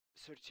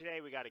So today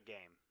we got a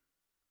game.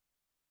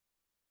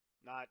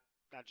 Not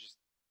just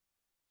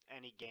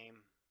any game.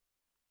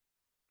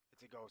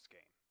 It's a ghost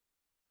game.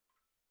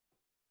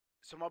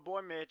 So my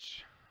boy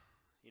Mitch,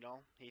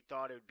 he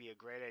thought it would be a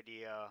great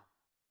idea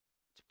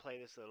to play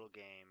this little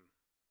game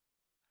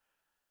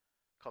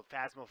called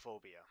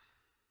Phasmophobia.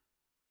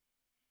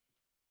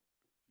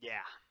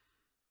 Yeah.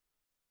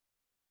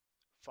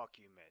 Fuck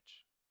you,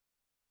 Mitch.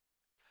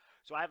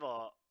 So I have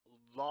a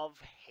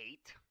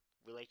love-hate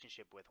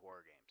relationship with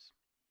horror games.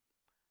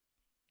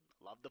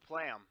 Love to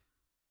play them.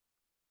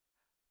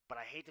 But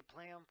I hate to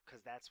play them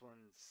because that's when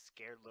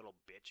scared little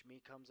bitch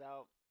me comes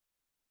out.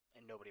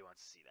 And nobody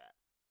wants to see that.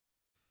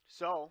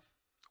 So,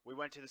 we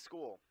went to the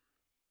school.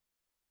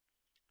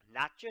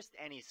 Not just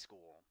any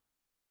school.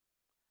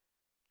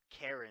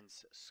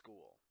 Karen's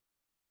school.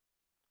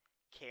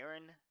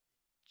 Karen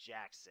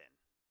Jackson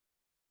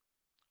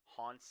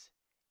haunts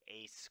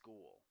a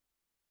school.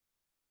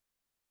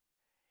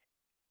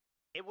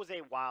 It was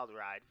a wild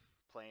ride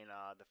playing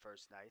the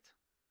first night.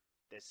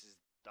 This is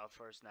the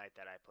first night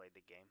that I played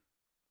the game.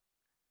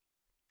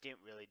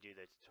 Didn't really do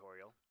the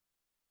tutorial.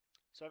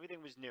 So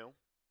everything was new.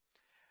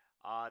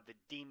 The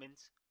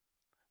demons,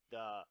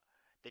 the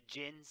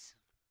jinns,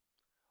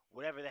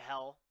 whatever the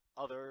hell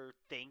other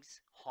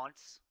things,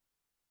 haunts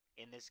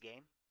in this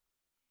game.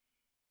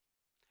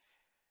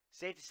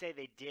 Safe to say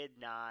they did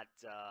not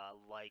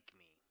like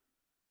me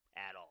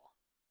at all.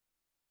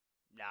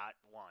 Not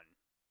one.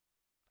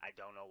 I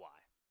don't know why.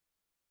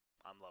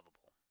 I'm lovable.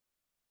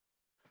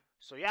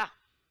 So yeah,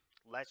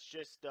 let's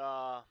just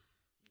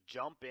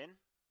jump in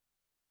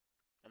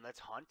and let's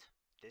hunt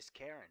this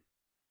Karen.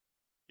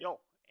 Yo,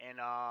 and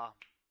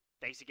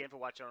thanks again for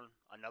watching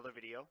another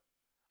video.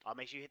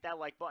 Make sure you hit that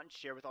like button,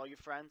 share with all your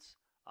friends.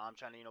 I'm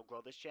trying to,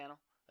 grow this channel.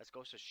 Let's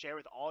go. So share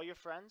with all your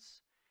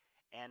friends,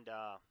 and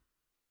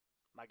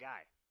my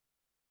guy,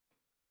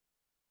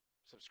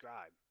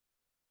 subscribe.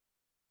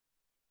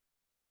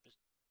 Just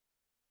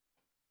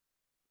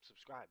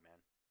subscribe, man.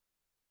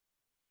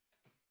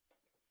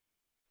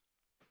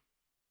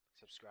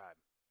 Subscribe.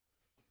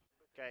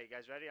 Okay, you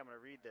guys ready? I'm gonna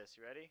read this.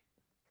 You ready?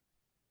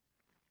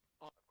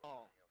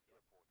 Oh.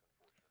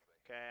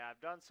 Okay,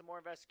 I've done some more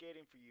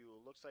investigating for you.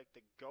 Looks like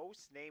the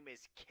ghost name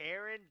is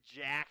Karen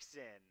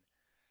Jackson.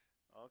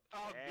 Okay.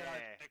 Oh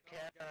god, the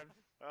Karen.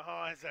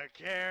 Oh, it's a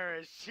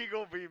Karen. She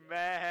gonna be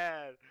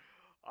mad.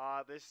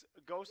 This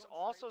ghost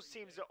also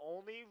seems to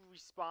only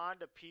respond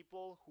to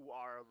people who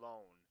are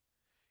alone.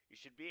 You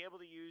should be able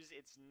to use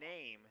its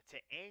name to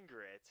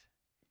anger it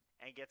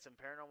and get some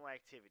paranormal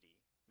activity.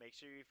 Make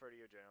sure you refer to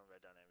your journal and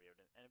write down any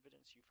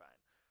evidence you find.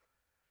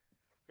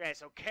 Okay,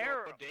 so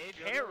Karen. Dave,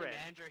 you're the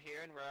manager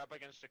here, and we're up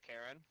against a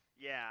Karen.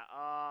 Yeah.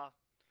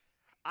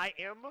 I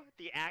am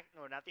the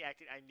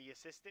I'm the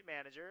assistant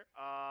manager.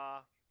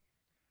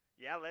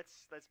 Yeah.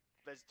 Let's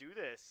do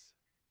this.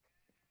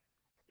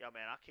 Yo,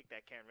 man, I'll kick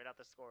that Karen right out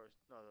the school.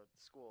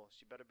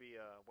 She better be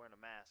wearing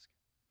a mask.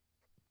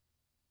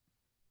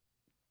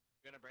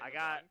 You're gonna bring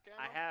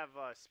I have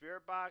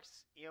spirit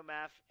box,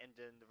 EMF, and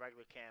then the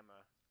regular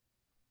camera.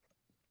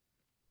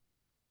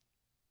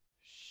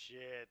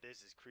 Shit,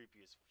 this is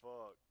creepy as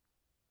fuck.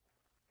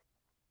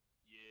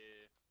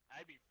 Yeah,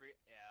 I'd be free.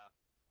 Yeah.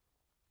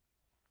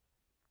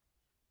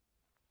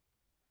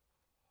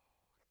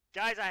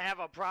 Guys, I have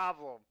a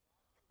problem.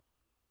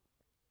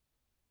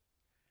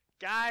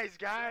 Guys,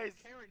 Karen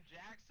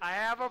Jackson. I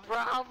have a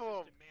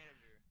problem.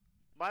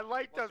 My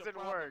light doesn't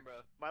work.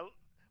 Bro?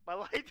 My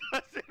light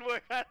doesn't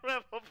work. I don't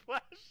have a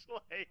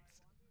flashlight.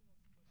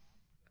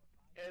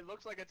 It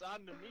looks like it's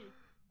on to me.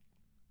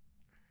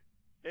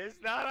 It's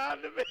not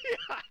on to me.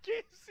 I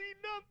can't see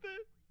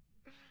nothing.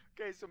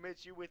 Okay, so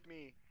Mitch, you with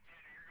me?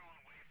 You're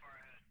going way far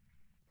ahead.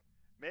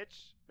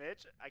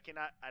 Mitch, I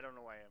cannot. I don't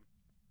know where I am.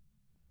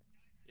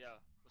 Yeah.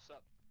 What's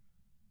up?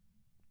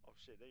 Oh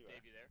shit, there you are.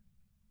 Dave, you there?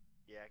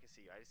 Yeah, I can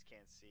see you. I just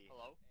can't see.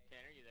 Hello,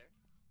 Tanner, you there?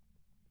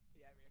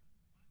 Yeah, I'm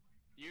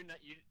here.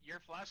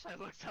 Your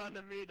flashlight looks on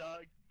to me,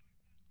 dog.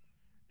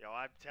 Yo,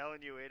 I'm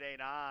telling you, it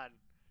ain't on.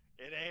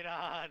 It ain't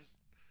on.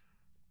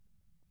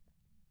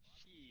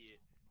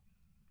 Shit.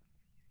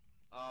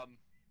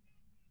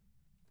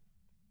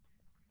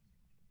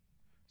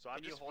 So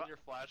I'm Can you just hold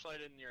your flashlight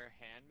in your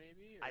hand,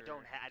 maybe? Or... I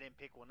don't. I didn't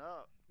pick one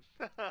up.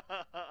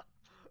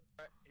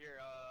 Here,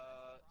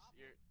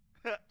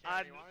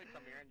 Tanner, you want me to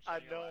come here and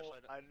shine your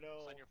flashlight? I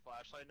know. Shine your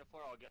flashlight in the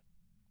floor. I'll get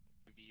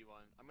UV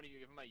one. I'm gonna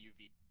give him my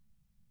UV.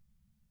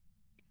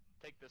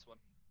 Take this one.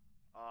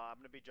 I'm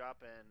gonna be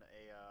dropping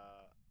a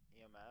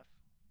EMF.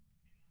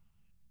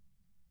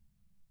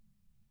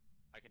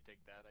 I can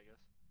take that, I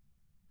guess.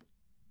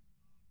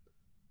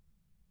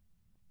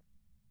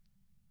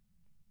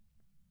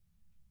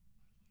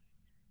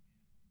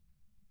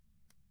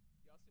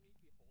 You also need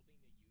to be holding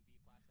the UV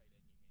flashlight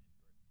in your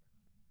hand for it to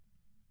turn on.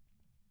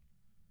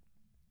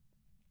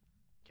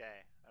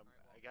 Okay, Alright,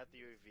 well, I got the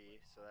I'm gonna UV,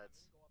 split so off.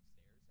 that's I'm gonna go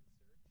upstairs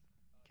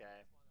and search.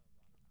 okay. You just wanna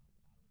run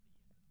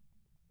around the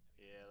bottom with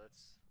the EMF. Yeah,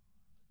 let's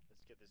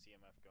get this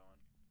EMF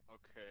going.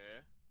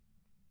 Okay.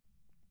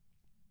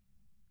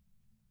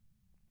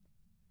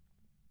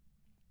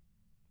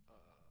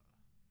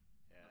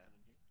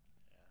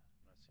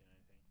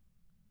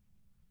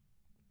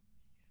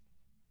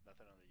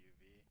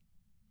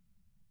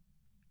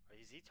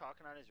 Is he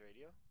talking on his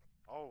radio?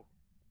 Oh,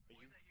 are Why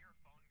you? is that your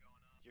phone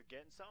going off? You're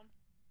getting something?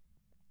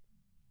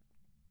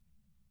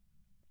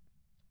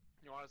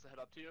 You want us to head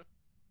up to you?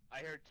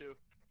 I heard too.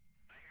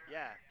 I hear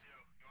Yeah. it too.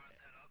 You want us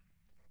to head up?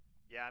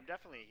 Yeah, I'm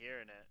definitely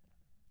hearing it.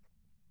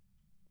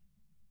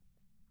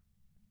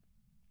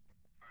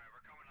 Alright,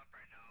 we're coming up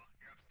right now.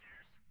 You're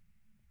upstairs?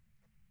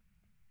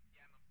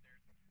 Yeah, I'm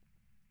upstairs.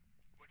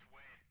 Which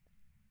way?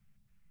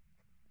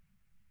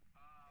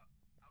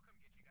 I'll come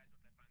get you guys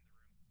once I find the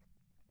room.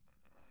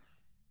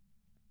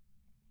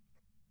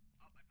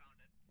 Oh, I found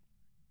it.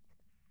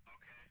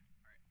 Okay.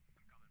 Alright,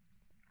 I'm coming.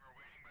 We're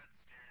waiting by the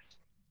stairs.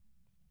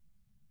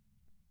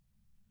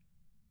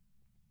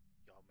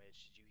 Yo,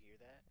 Mitch, did you hear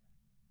that?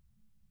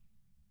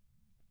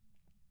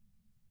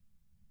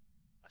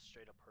 I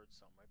straight up heard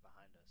something right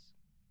behind us.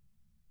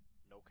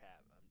 No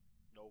cap.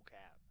 No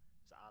cap.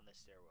 It's on the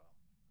stairwell.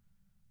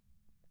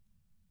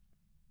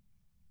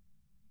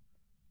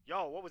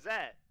 Yo, what was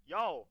that?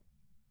 Yo!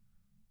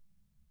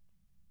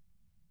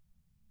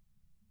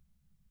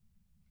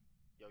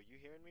 Yo, you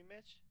hearing me,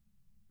 Mitch?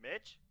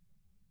 Mitch?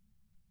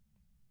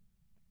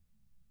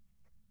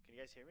 Can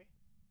you guys hear me?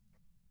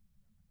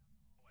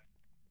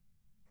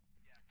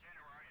 Yeah,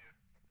 Tanner, where are you?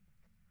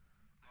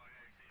 Oh,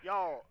 yeah, I see you.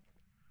 Yo!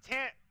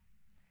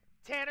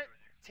 Tanner.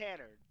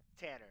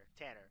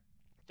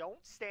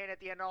 Don't stand at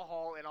the end of the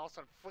hall and all of a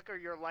sudden flicker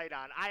your light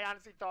on. I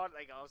honestly thought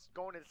like I was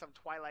going into some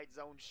Twilight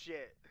Zone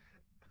shit.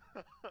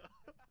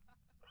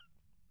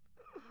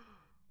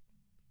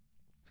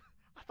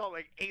 I thought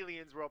like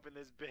aliens were up in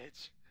this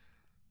bitch.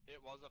 It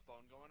was a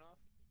phone going off?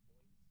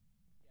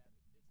 Yeah,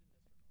 it's in this room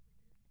over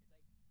here. It's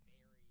like very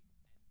end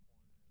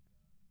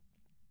corner of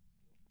the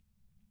school.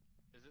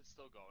 Is it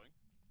still going?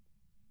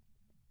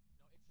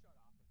 No, it shut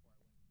off before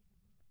I went into the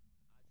room.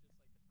 It's just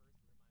like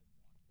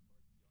the first room I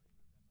was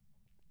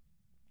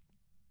walking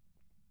towards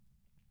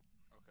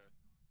is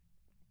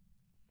the only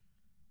room that the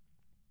phone was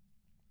in.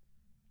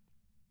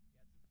 Okay.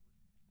 Yeah, it's this room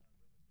with the door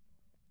open. It's not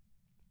freezing,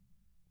 but it's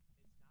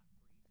cold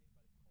in here.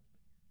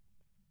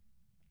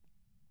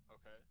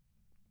 Okay.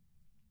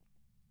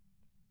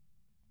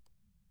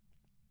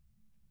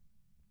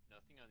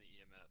 Nothing on the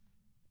E EMF.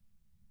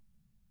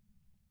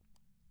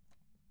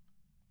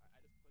 I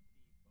just put the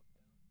book down.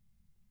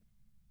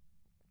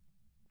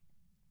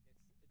 It's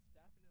definitely still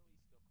cold.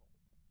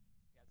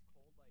 Yeah, it's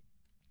cold like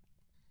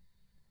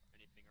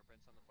Any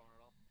fingerprints on the phone at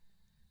all? it's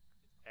cold.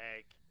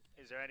 Hey,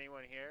 is there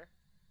anyone here?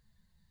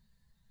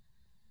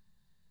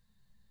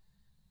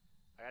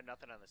 I got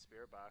nothing on the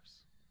spirit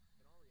box.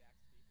 It all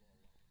reacts to people alone.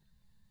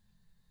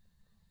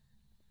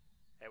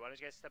 Hey, why don't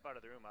you guys step out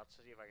of the room? I'll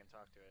see if I can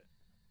talk to it.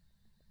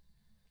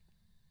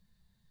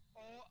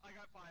 Oh, I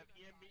got 5.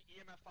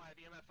 EMF 5.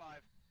 EMF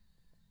 5.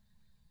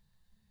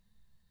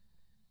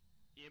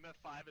 EMF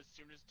 5 as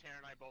soon as Tanner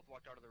and I both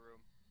walked out of the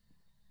room.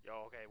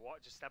 Yo, okay,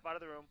 just step out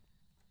of the room.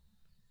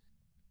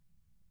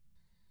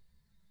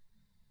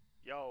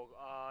 Yo,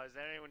 is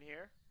there anyone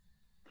here?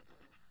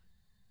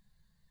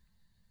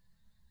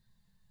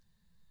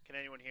 Can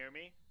anyone hear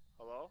me?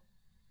 Hello?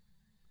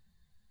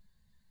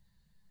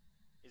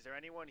 Is there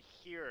anyone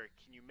here?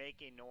 Can you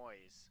make a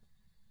noise?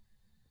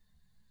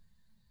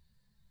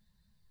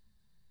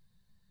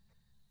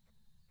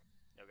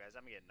 No, guys,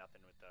 I'm getting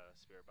nothing with the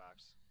spirit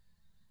box.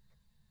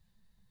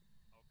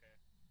 Okay,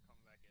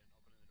 coming back in.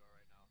 Opening the door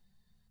right now. Shine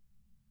the UV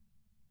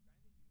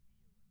around to see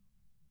if like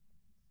there's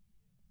fingerprints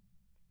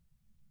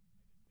on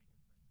the door or a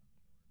handprint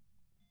anywhere.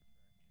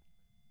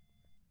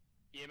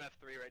 EMF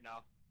 3 right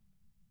now.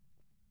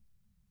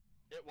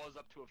 It was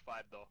up to a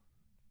 5 though.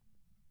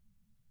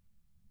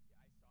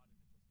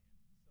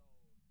 Yeah,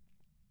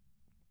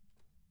 I saw it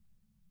in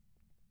Mitchell's hand.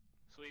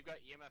 So we've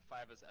got EMF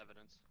 5 as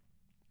evidence.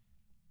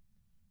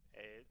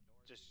 Hey, The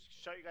door just being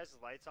shut you closed. guys'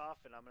 lights off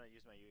and I'm gonna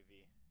use my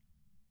UV.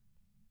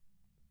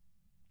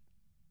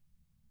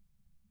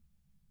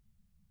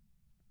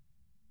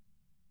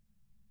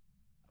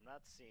 I'm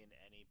not seeing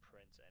any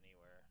prints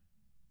anywhere.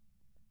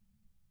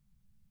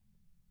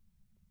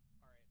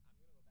 Alright, I'm gonna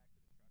go back to the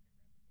truck and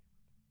grab the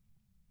camera.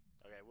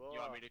 Okay, well,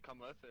 You want me to come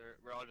with, or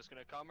we're all just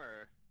gonna come,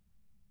 or?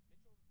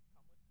 Mitchell, come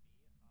with me.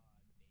 Dave,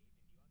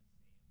 if you want to stay in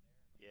there and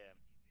like Yeah.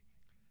 take these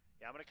pictures.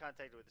 yeah, I'm gonna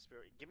contact it with the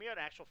spirit. Give me an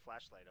actual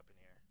flashlight up in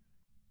here.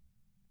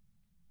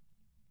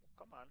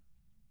 Come on.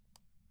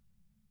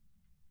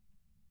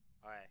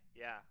 Alright,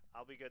 yeah,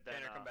 I'll be good then.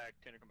 Tanner, come back.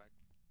 Tanner, come back.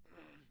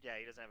 Yeah,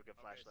 he doesn't have a good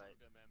Okay, flashlight. sounds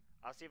good, man.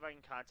 I'll see if I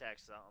can contact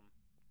something.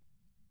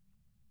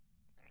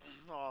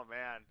 Oh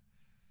man,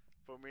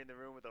 put me in the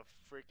room with a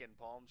freaking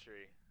palm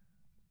tree. Does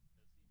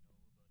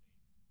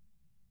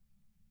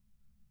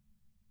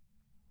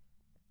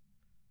he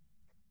know the name?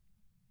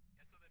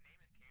 Yeah, so the name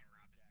is Karen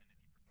Robinson if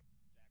you Jackson.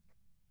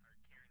 or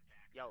Karen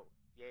Jackson. Yo,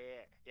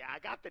 yeah, I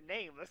got the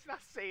name. Let's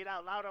not say it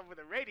out loud over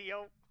the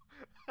radio.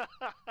 Karen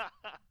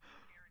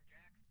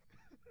Jackson.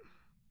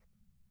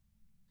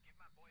 Give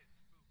my boy a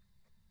spook.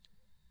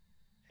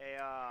 Hey,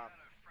 Got a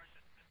fresh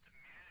assistant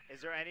manager.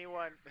 is there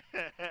anyone?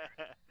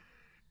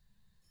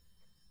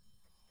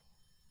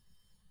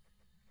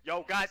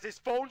 Yo, guys, this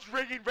phone's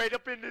ringing right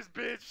up in this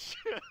bitch.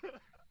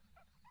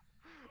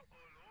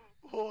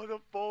 Oh, the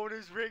phone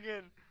is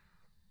ringing.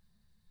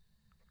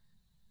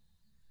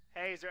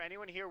 Hey, is there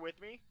anyone here with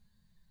me?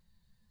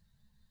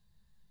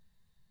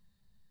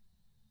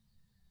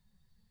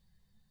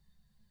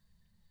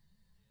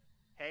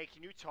 Hey,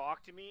 can you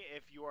talk to me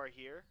if you are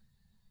here?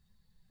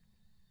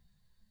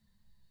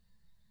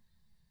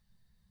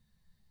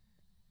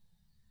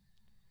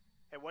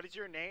 Hey, what is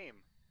your name?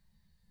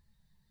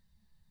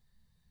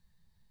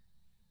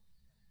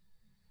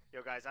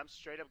 Yo, guys, I'm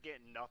straight up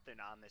getting nothing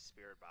on this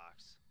spirit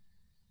box.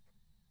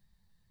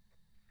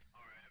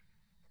 Alright.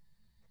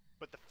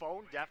 But the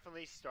phone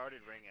definitely started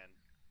ringing.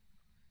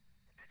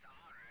 It's on,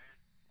 right?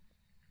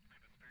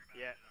 Like the spirit box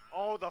Yeah. is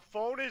on. Oh, the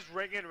phone is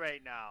ringing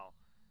right now.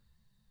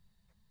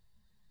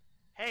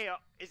 Hey,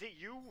 is it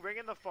you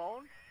ringing the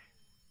phone?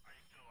 Are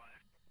you still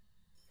alive?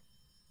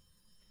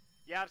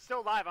 Yeah, I'm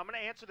still live. I'm gonna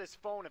answer this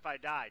phone if I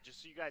die,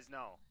 just so you guys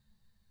know.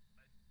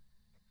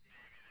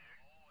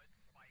 Oh, it's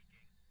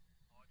spiking.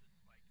 Oh, it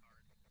just spiked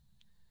hard.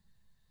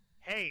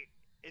 Hey,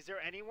 is there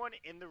anyone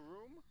in the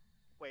room?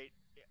 Wait,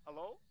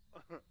 hello?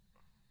 Hey,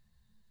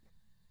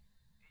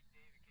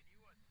 David, can you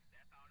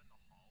step out in the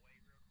hallway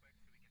real quick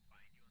so we can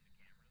find you on the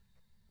cameras?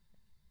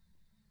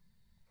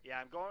 Yeah,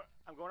 I'm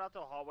going out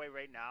the hallway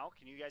right now.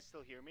 Can you guys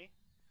still hear me?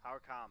 How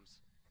are comms?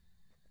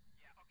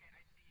 Yeah, okay,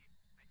 I see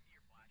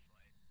your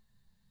flashlight.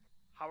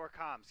 How are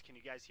comms? Can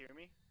you guys hear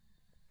me?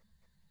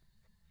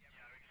 Yeah,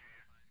 Yeah, we can hear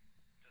you. fine.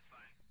 Just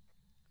fine.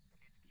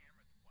 Okay, it's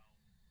camera 12.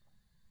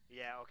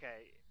 Yeah,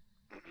 okay.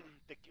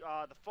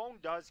 The phone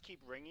does keep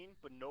ringing,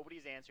 but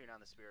nobody's answering on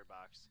the spirit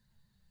box.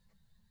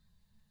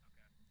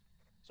 Okay.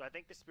 So I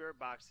think the spirit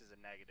box is a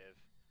negative.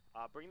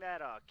 Bring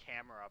that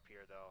camera up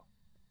here, though.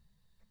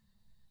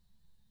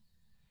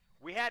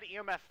 We had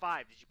EMF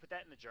 5. Did you put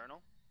that in the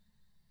journal?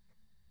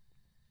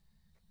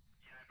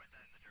 Yeah, I put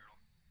that in the journal.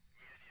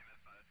 We had EMF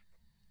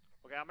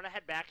 5. Okay, I'm gonna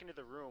head back into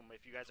the room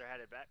if you guys are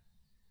headed back.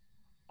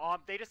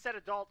 They just said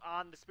adult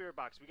on the spirit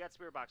box. We got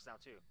spirit box now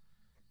too.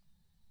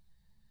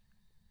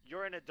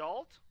 You're an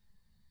adult?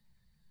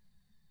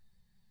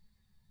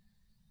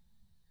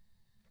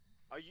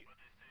 What'd they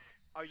say?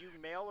 Are you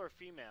male or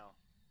female?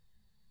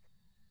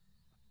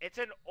 It's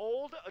an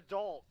old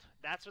adult.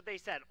 That's what they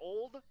said.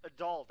 Old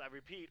adult. I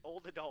repeat,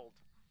 old adult.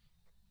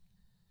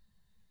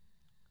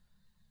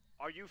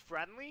 Are you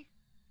friendly?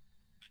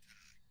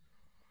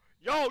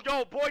 Yo,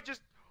 boy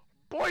just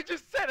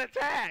said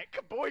attack.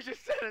 Boy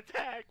just said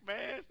attack,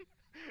 man.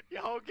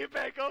 Yo, get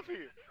back up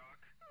here. The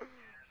truck.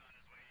 Tanner's on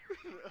his way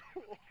to your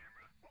with the camera.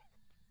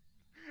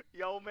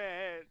 Yo,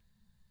 man.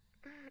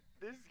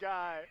 This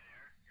guy. You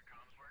there? Your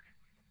comms work?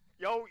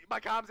 Yo, my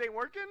comms ain't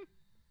working?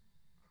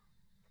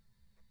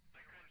 I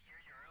couldn't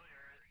hear you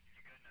earlier.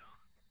 You good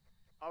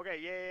now? Okay,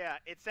 yeah.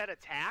 It said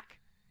attack.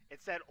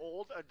 It said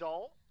old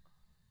adult.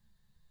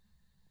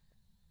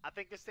 I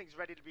think this thing's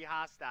ready to be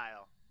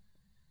hostile.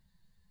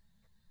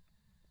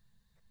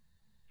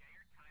 Yeah,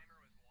 your timer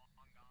was long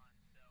gone,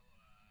 so,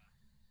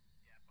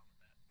 yeah, fun with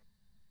that.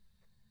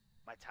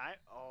 My time?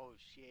 Oh,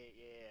 shit,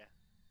 yeah.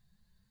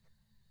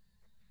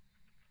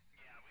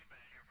 Yeah, we've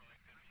been here for like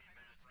 15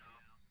 minutes now.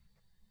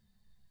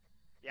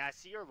 Yeah, I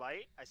see your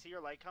light. I see your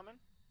light coming.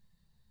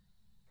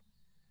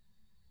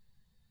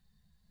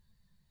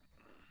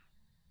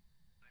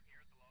 I'm here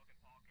at the Logan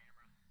Paul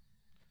camera.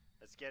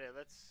 Let's get it.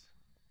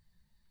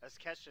 Let's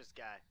catch this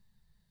guy.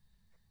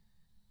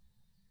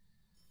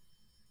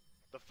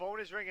 The phone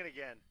is ringing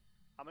again.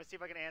 I'm gonna see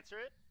if I can answer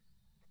it.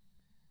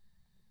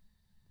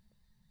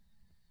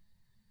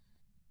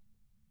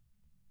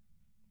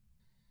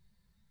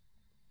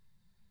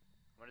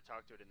 I'm gonna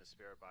talk to it in the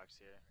spirit box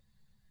here.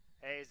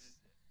 Hey,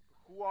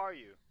 who are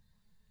you?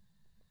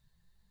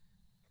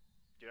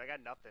 Dude, I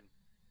got nothing.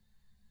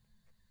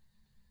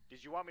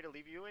 Did you want me to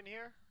leave you in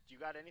here? Do you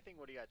got anything?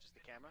 What do you got? Just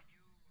the camera? Can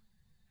you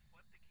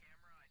flip the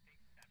camera, I think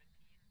 17?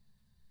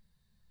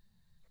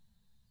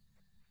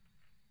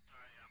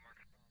 Alright, yeah, I'm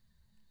working.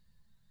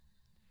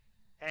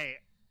 Hey,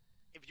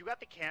 if you got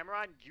the camera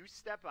on, you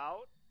step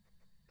out,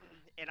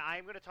 and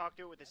I'm gonna talk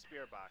to it with the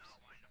spirit box.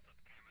 Outline to flip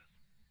cameras.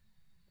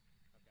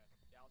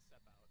 Okay. Yeah, I'll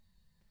step out.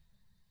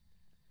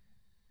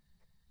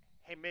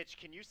 Hey, Mitch,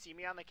 can you see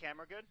me on the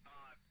camera good?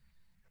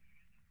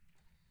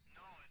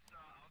 No, it's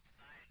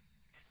outside.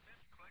 It's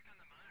just click on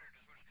the monitor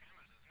to switch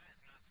cameras, isn't it?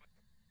 It's not switch.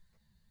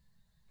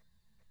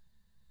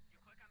 You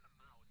click on the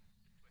mouse to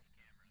switch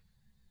cameras.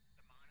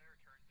 The monitor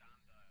turns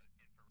on the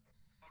infrared.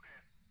 Okay,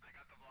 I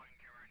got the vlogging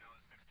camera right now.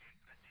 It's 16.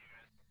 I see you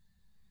guys.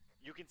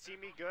 You can see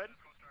me good?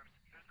 There's ghost orbs.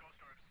 There's ghost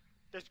orbs.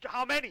 There's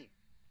how many?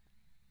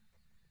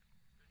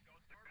 There's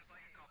ghost orbs? There's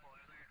like a couple.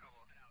 There's like a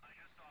couple. I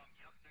just saw them.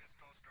 Yep, there's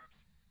ghost orbs.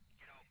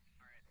 Get out.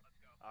 Alright, let's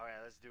go.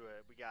 Alright, let's do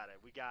it. We got it.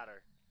 We got her.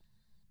 Karen.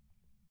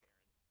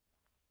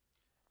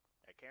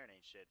 Yeah, Karen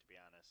ain't shit, to be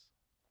honest.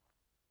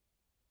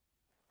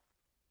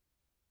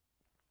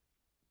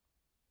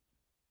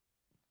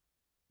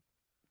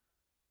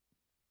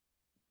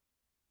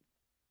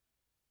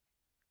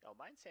 Yo,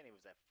 mine sanity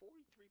was at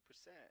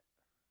 43%.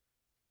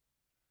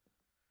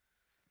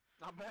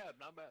 Not bad,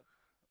 not bad.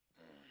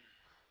 Let's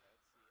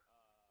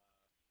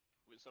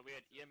see, So we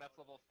had EMF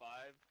level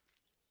 5,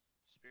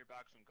 Spirit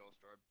box and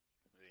ghost orb.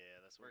 Yeah,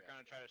 that's what We're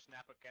gonna try to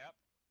snap a cap.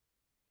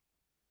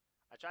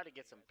 I tried to Do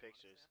get you some guys wanna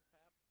pictures. snap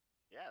pap?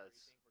 Yeah, Or you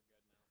think we're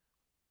good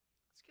now?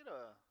 let's get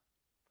a.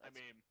 I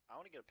mean, I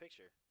want to get a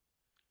picture.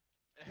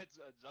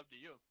 it's up to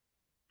you.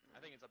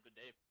 I think it's up to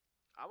Dave.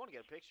 I want to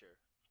get a picture.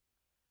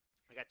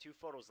 I got 2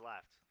 photos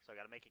left, so I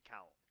got to make it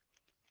count.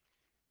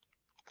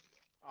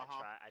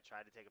 I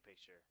tried to take a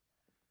picture.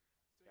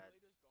 So God.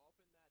 you really just go up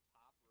in that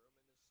top room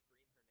and just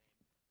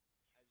scream her name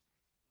as much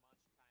times as you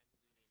need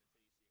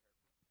until you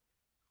see her.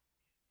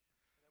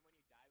 And then when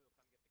you die, we'll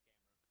come get the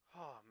camera.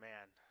 Oh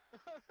man.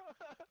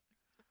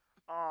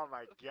 Oh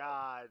my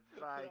god.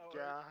 My That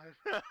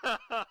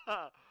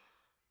god.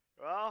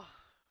 Well,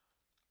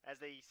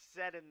 as they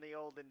said in the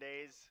olden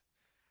days,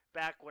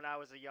 back when I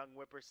was a young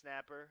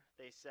whippersnapper,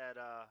 they said,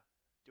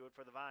 do it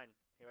for the vine.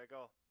 Here I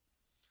go.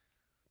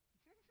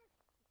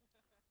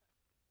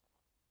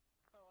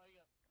 I like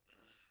it.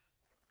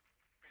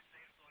 Be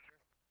safe, soldier.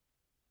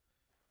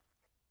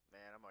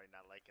 Man, I'm already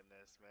not liking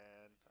this,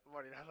 man. I'm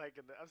already not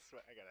liking this. I'm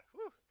sweating. Gotta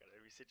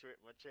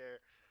resituate my chair.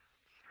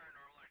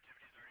 Paranormal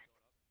activities are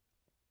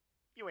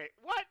Going up. You ain't,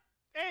 what?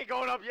 I ain't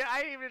going up yet.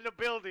 I ain't even in the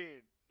building.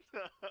 It's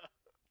at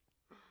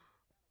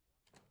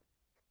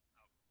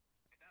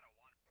a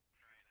 1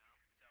 right now.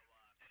 So,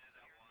 it is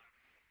at 1.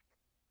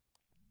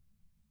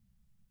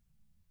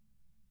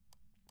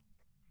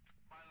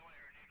 By the way,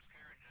 her name's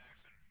Karen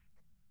Jackson.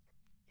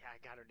 Yeah, I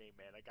got her name,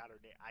 man. I got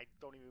her name. I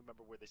don't even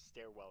remember where the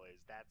stairwell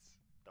is. That's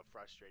the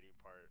frustrating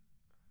part.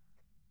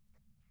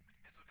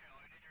 It's okay,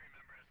 all you need to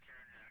remember is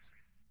Karen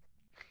Jackson.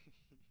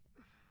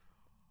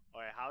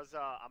 Alright,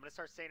 I'm gonna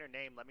start saying her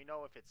name. Let me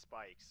know if it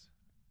spikes.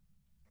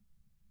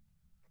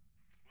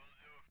 Will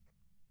do.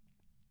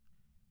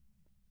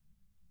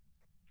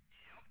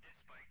 Yup, it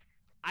spiked.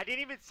 I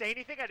didn't even say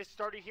anything. I just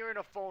started hearing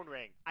a phone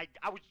ring. I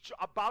was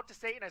about to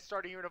say it and I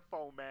started hearing a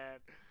phone,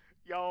 man.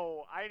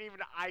 Yo, I ain't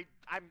even, I'm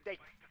like,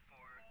 Spiked to 4.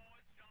 Oh,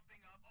 it's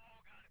jumping up. Oh,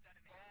 God, it's at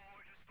an 8.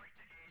 Oh, it just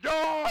spiked to 8.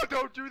 yo,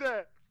 don't do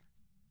that.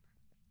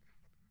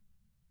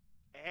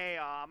 Hey,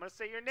 I'm gonna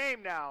say your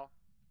name now.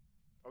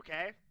 Okay?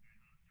 Okay.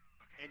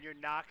 And you're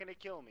not gonna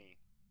kill me.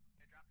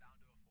 It dropped down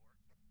to a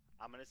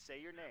 4. I'm gonna say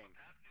your Snap name. a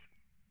pap, dude.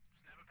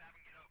 Snap a pap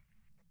and get out.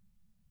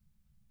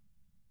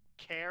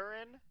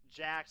 Karen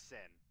Jackson.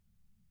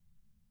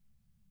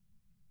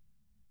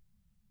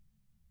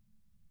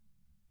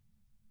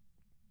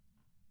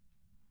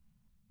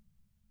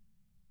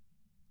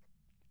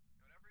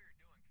 Whatever you're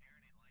doing,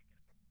 Karen ain't liking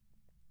it.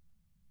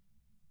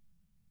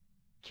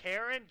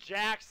 Karen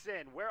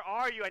Jackson, where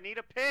are you? I need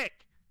a pic.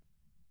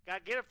 Gotta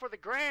get it for the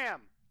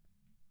gram.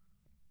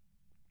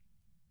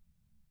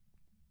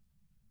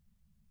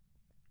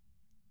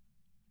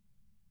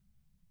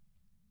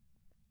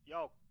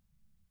 Yo.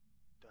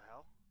 The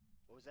hell?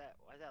 What was that?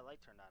 Why did that light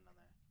turn on there?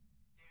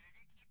 Dude, if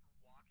you keep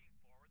walking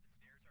forward, the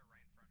stairs are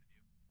right in front of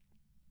you.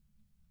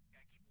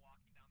 Yeah, keep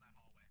walking down that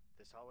hallway.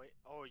 This hallway?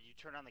 Oh, you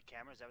turned on the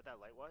camera? Is that what that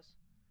light was?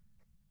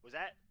 Was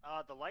that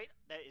the light?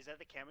 Is that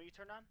the camera you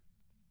turned on?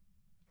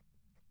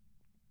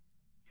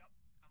 Yep,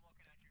 I'm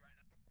looking at you right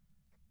now.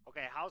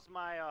 Okay, how's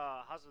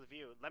the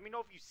view? Let me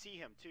know if you see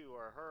him too,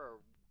 or her,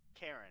 or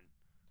Karen.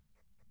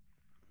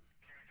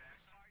 Karen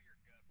Jackson? Oh,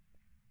 you're good.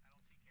 I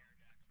don't see Karen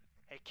Jackson.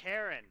 Hey,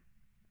 Karen.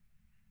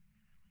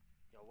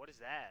 Yo, what is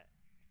that?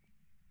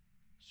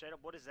 Straight up,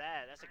 what is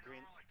that? That's a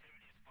green. Paranormal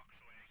activity is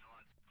fluctuating a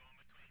lot. It's going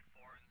between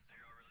 4 and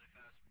 0 really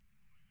fast.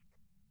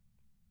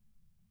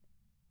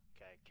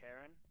 Okay,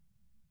 Karen.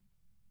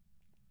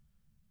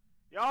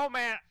 Yo,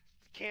 man,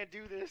 can't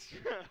do this.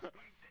 Spiked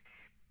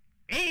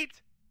to 8.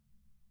 8.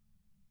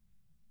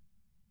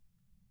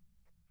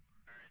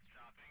 Alright, it's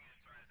dropping and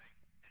it's rising.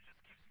 It just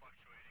keeps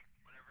fluctuating.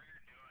 Whatever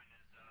you're doing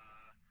is,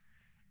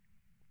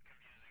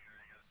 confusing her,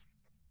 I guess.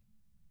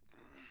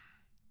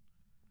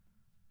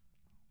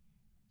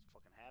 What's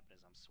fucking happening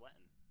is I'm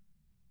sweating.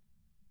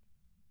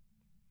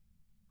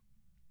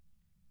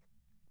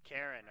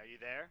 Karen, are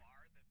you there? So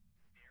far,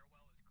 the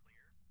stairwell is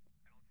clear.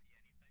 I don't see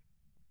anything.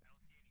 I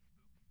don't see any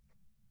spooks.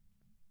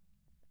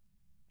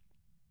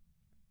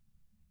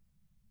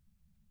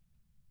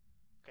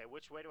 Okay,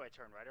 which way do I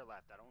turn, right or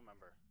left? I don't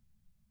remember.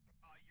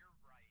 You're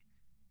right.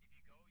 If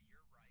you go,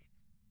 you're right.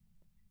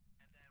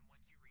 And then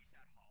once you reach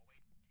that hallway,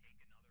 take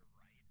another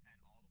right, and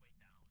all the way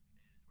down is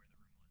where the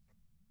room was.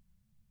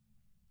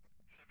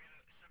 Should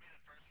be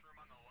the first room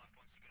on the left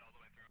once you get all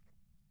the way through.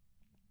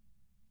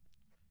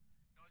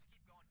 No, just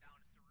keep going down.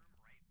 It's the room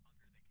right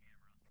under the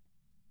camera.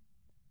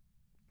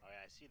 Oh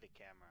yeah, I see the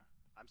camera.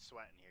 I'm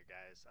sweating here,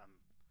 guys.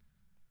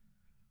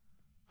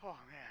 Oh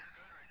man.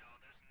 You're good right now.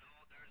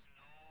 There's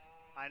no.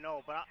 I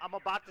know, but I'm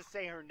activity about right to now.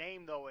 say her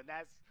name though, and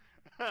that's.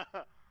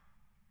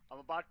 I'm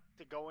about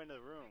to go into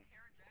the room. Say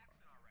Karen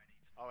Jackson already.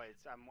 Just Oh wait,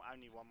 I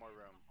need one more stand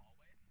in room. the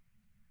hallway.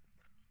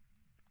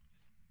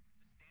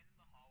 Just stand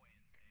in the hallway and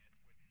say it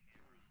with the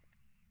camera,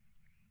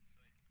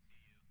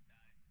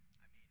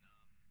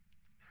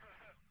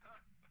 so I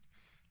can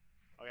see you.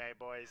 Okay,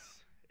 boys,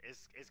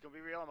 it's gonna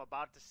be real. I'm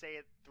about to say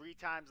it 3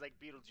 times like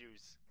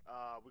Beetlejuice.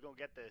 We're gonna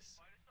get this.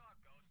 Oh, I just saw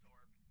a ghost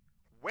orb.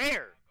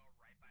 Where? Go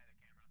right by the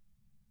camera.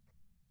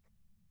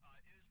 It was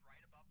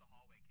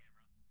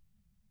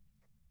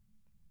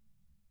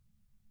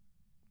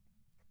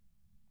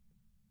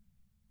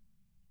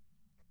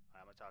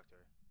talk to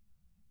her.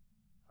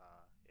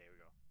 Here we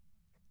go.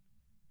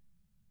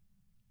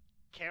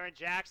 Karen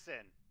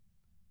Jackson.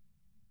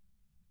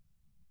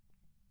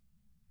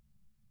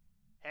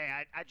 Hey,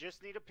 I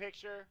just need a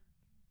picture.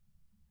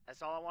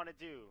 That's all I want to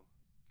do.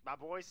 My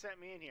boys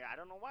sent me in here. I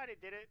don't know why they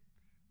did it.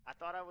 I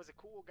thought I was a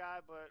cool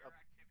guy, but Your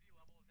activity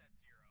level is at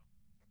 0.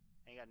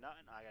 ain't got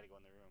nothing. I gotta go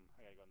in the room.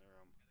 Yeah, there's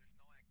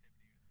no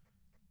activity.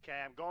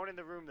 Okay, I'm going in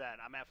the room then.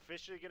 I'm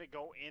officially gonna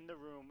go in the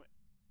room.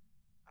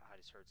 Oh, I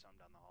just heard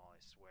something down the hall, I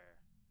swear.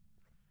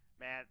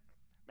 Man,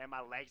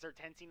 my legs are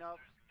tensing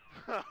up.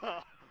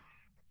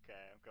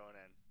 Okay, I'm going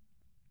in.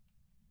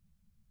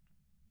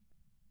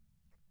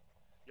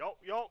 Yo.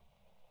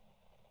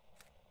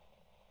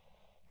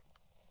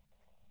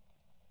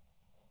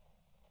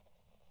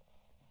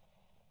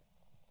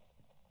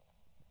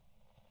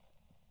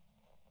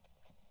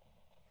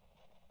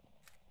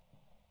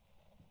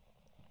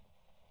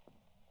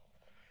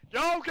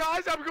 Yo,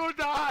 guys, I'm gonna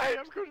die!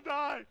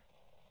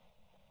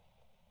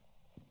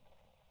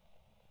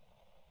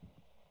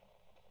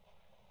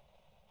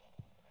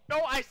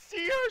 No, I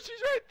see her!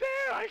 She's right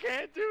there! I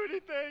can't do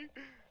anything!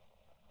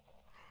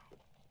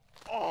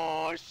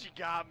 Oh, she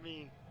got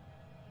me!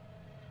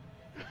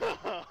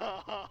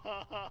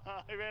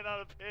 I ran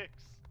out of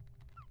picks.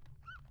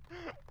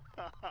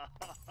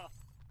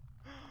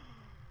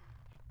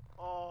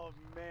 Oh,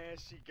 man,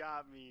 she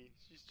got me.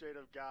 She straight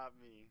up got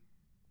me.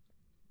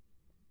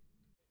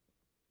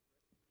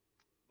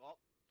 Well,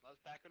 let's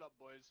pack it up,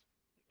 boys.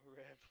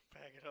 Rip,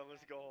 pack it up,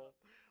 let's go.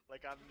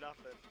 Like I'm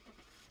nothing.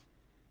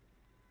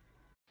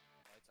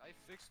 I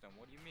fixed them.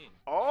 What do you mean?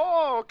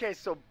 Oh, okay,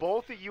 so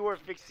both of you are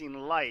fixing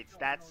lights.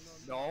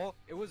 That's... No,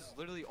 it was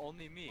literally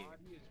only me.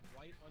 Body is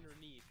right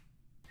underneath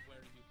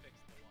where you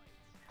fixed the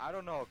lights. I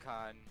don't know,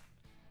 Khan.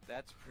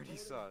 That's pretty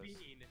sus.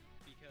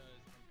 Because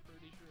I'm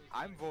pretty sure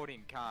I'm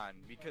voting Khan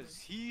because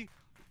he...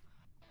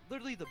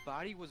 Literally, the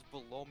body was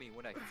below me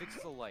when I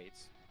fixed the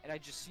lights, and I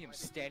just see him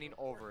standing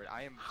over it.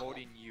 I am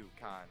voting you,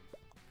 Khan.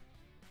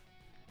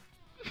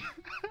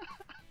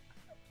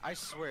 I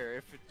swear,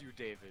 if it's you,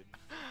 David.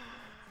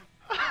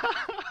 You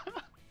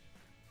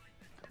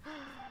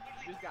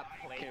just got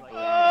played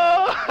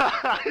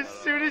like As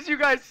soon as you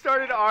guys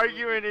started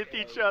arguing with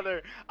each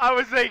other, I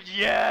was like,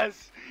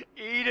 yes!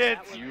 Eat it!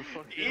 You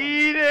fucking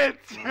Eat it!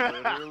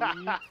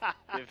 literally,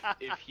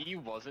 if he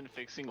wasn't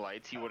fixing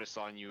lights, he would have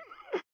saw you